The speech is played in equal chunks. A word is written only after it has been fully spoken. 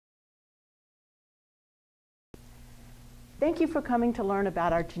Thank you for coming to learn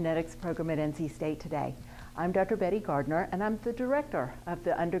about our genetics program at NC State today. I'm Dr. Betty Gardner, and I'm the director of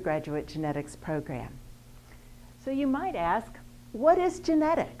the Undergraduate Genetics program. So you might ask, what is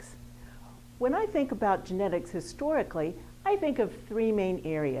genetics? When I think about genetics historically, I think of three main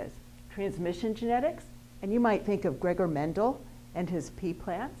areas: transmission genetics, and you might think of Gregor Mendel and his pea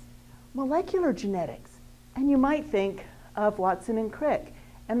plants; molecular genetics, and you might think of Watson and Crick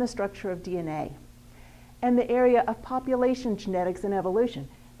and the structure of DNA; and the area of population genetics and evolution.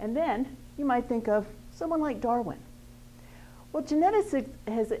 And then you might think of someone like Darwin. Well, genetics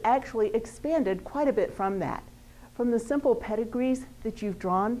has actually expanded quite a bit from that. From the simple pedigrees that you've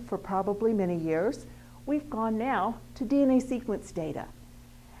drawn for probably many years, we've gone now to DNA sequence data.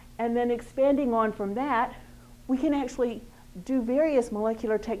 And then expanding on from that, we can actually do various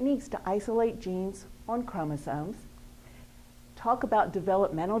molecular techniques to isolate genes on chromosomes, talk about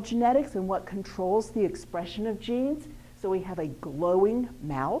developmental genetics and what controls the expression of genes. So we have a glowing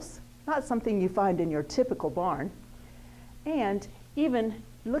mouse, not something you find in your typical barn, and even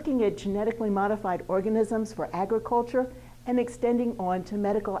looking at genetically modified organisms for agriculture and extending on to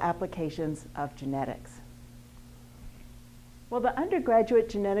medical applications of genetics. Well, the undergraduate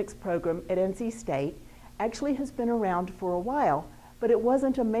genetics program at NC State actually has been around for a while, but it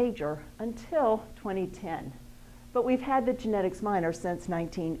wasn't a major until 2010. But we've had the genetics minor since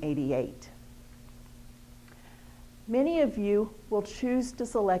 1988. Many of you will choose to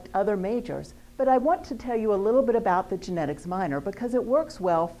select other majors, but I want to tell you a little bit about the genetics minor because it works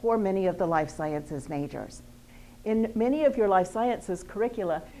well for many of the life sciences majors. In many of your life sciences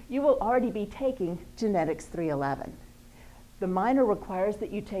curricula, you will already be taking Genetics 311. The minor requires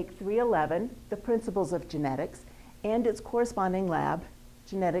that you take 311, the principles of genetics, and its corresponding lab,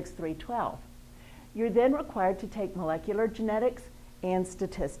 Genetics 312. You're then required to take molecular genetics and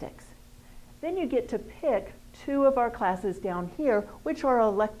statistics. Then you get to pick two of our classes down here, which are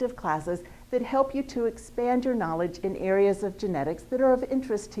elective classes that help you to expand your knowledge in areas of genetics that are of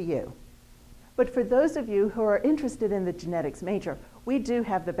interest to you. But for those of you who are interested in the genetics major, we do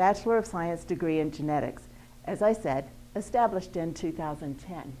have the Bachelor of Science degree in genetics, as I said, established in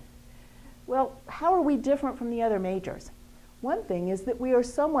 2010. Well, how are we different from the other majors? One thing is that we are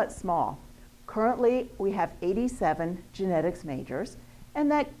somewhat small. Currently, we have 87 genetics majors,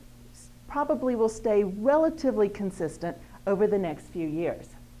 and that probably will stay relatively consistent over the next few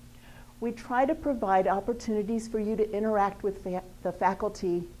years. We try to provide opportunities for you to interact with the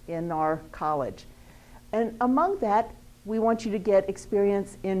faculty in our college. And among that, we want you to get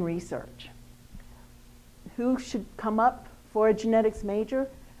experience in research. Who should come up for a genetics major?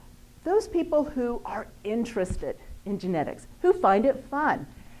 Those people who are interested in genetics, who find it fun.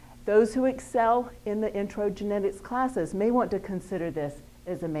 Those who excel in the intro genetics classes may want to consider this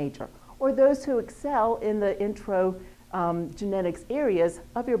as a major, or those who excel in the intro genetics areas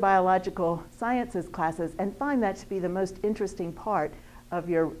of your biological sciences classes and find that to be the most interesting part of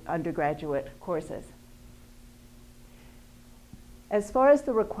your undergraduate courses. As far as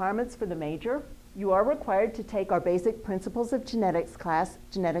the requirements for the major, you are required to take our basic principles of genetics class,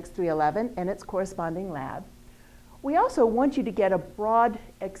 Genetics 311, and its corresponding lab. We also want you to get a broad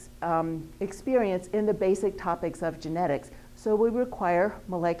experience in the basic topics of genetics. So we require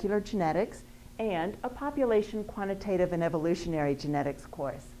molecular genetics and a population quantitative and evolutionary genetics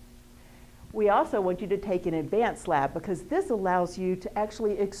course. We also want you to take an advanced lab because this allows you to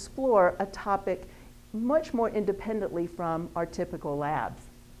actually explore a topic much more independently from our typical labs.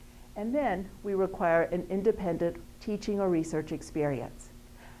 And then we require an independent teaching or research experience.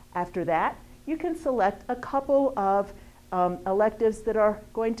 After that, you can select a couple of electives that are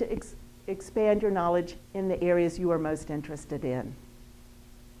going to expand your knowledge in the areas you are most interested in.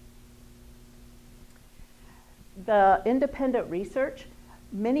 The independent research,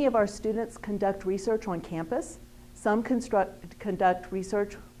 many of our students conduct research on campus. Some conduct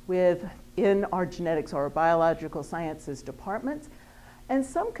research in our genetics or biological sciences departments, and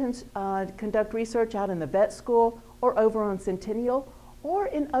some conduct research out in the vet school or over on Centennial, or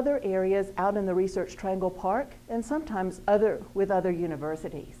in other areas out in the Research Triangle Park, and sometimes with other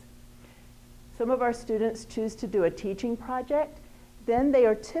universities. Some of our students choose to do a teaching project. Then they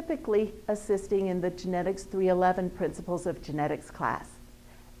are typically assisting in the Genetics 311 Principles of Genetics class.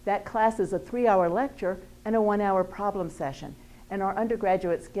 That class is a 3-hour lecture and a 1-hour problem session, and our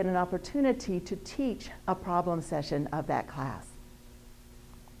undergraduates get an opportunity to teach a problem session of that class.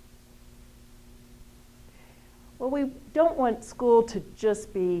 Well, we don't want school to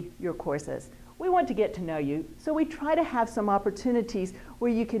just be your courses. We want to get to know you, so we try to have some opportunities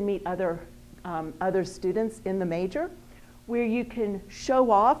where you can meet other students in the major, where you can show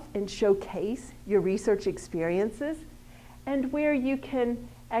off and showcase your research experiences, and where you can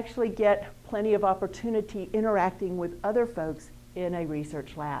actually get plenty of opportunity interacting with other folks in a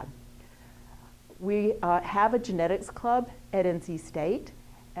research lab. We have a genetics club at NC State,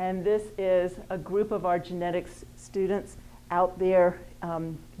 and this is a group of our genetics students out there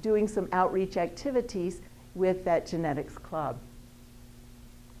doing some outreach activities with that genetics club.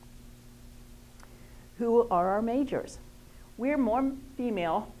 Who are our majors? We're more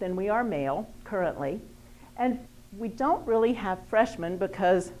female than we are male currently, and we don't really have freshmen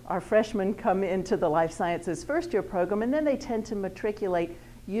because our freshmen come into the life sciences first year program and then they tend to matriculate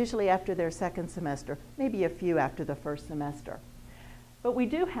usually after their second semester, maybe a few after the first semester. But we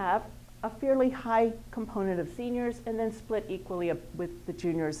do have a fairly high component of seniors and then split equally with the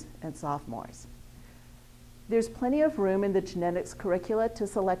juniors and sophomores. There's plenty of room in the genetics curricula to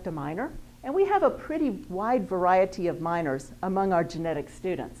select a minor, and we have a pretty wide variety of minors among our genetics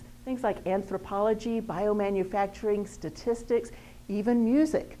students. Things like anthropology, biomanufacturing, statistics, even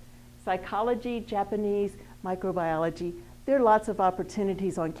music, psychology, Japanese, microbiology. There are lots of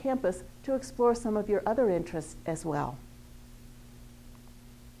opportunities on campus to explore some of your other interests as well.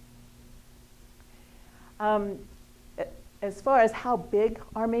 As far as how big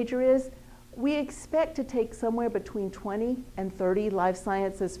our major is, we expect to take somewhere between 20 and 30 life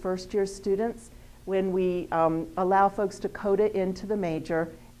sciences first year students when we allow folks to coda into the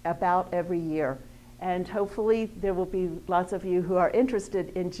major about every year. And hopefully there will be lots of you who are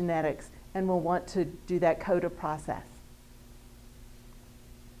interested in genetics and will want to do that coda process.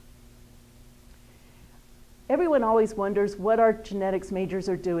 Everyone always wonders what our genetics majors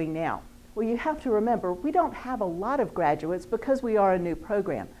are doing now. Well, you have to remember, we don't have a lot of graduates because we are a new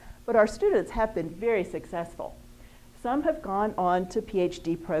program, but our students have been very successful. Some have gone on to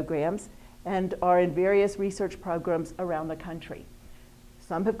PhD programs and are in various research programs around the country.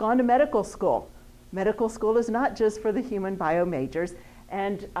 Some have gone to medical school. Medical school is not just for the human bio majors,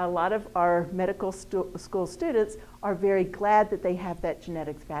 and a lot of our medical school students are very glad that they have that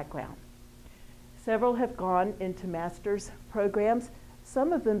genetics background. Several have gone into master's programs,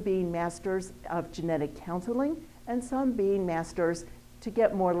 some of them being masters of genetic counseling, and some being masters to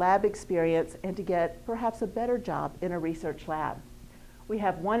get more lab experience and to get perhaps a better job in a research lab. We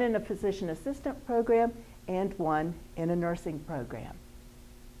have one in a physician assistant program and one in a nursing program.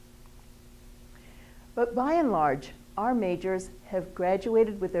 But by and large, our majors have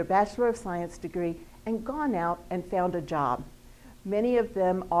graduated with their Bachelor of Science degree and gone out and found a job. Many of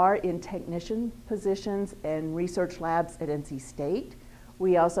them are in technician positions and research labs at NC State.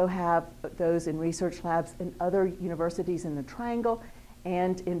 We also have those in research labs in other universities in the Triangle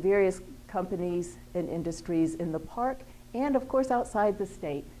and in various companies and industries in the park and of course outside the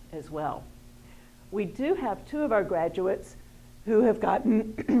state as well. We do have two of our graduates who have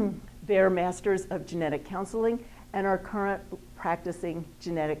gotten their Masters of Genetic Counseling and are current practicing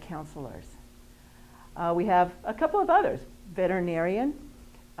genetic counselors. We have a couple of others, veterinarian,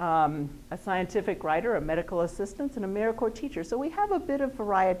 a scientific writer, a medical assistant, and a AmeriCorps teacher. So we have a bit of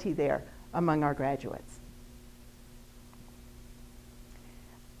variety there among our graduates.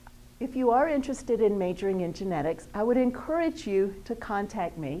 If you are interested in majoring in genetics, I would encourage you to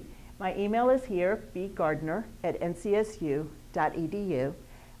contact me. My email is here, bgardner@ncsu.edu.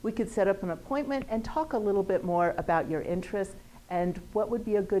 We could set up an appointment and talk a little bit more about your interests and what would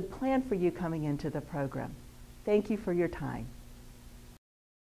be a good plan for you coming into the program. Thank you for your time.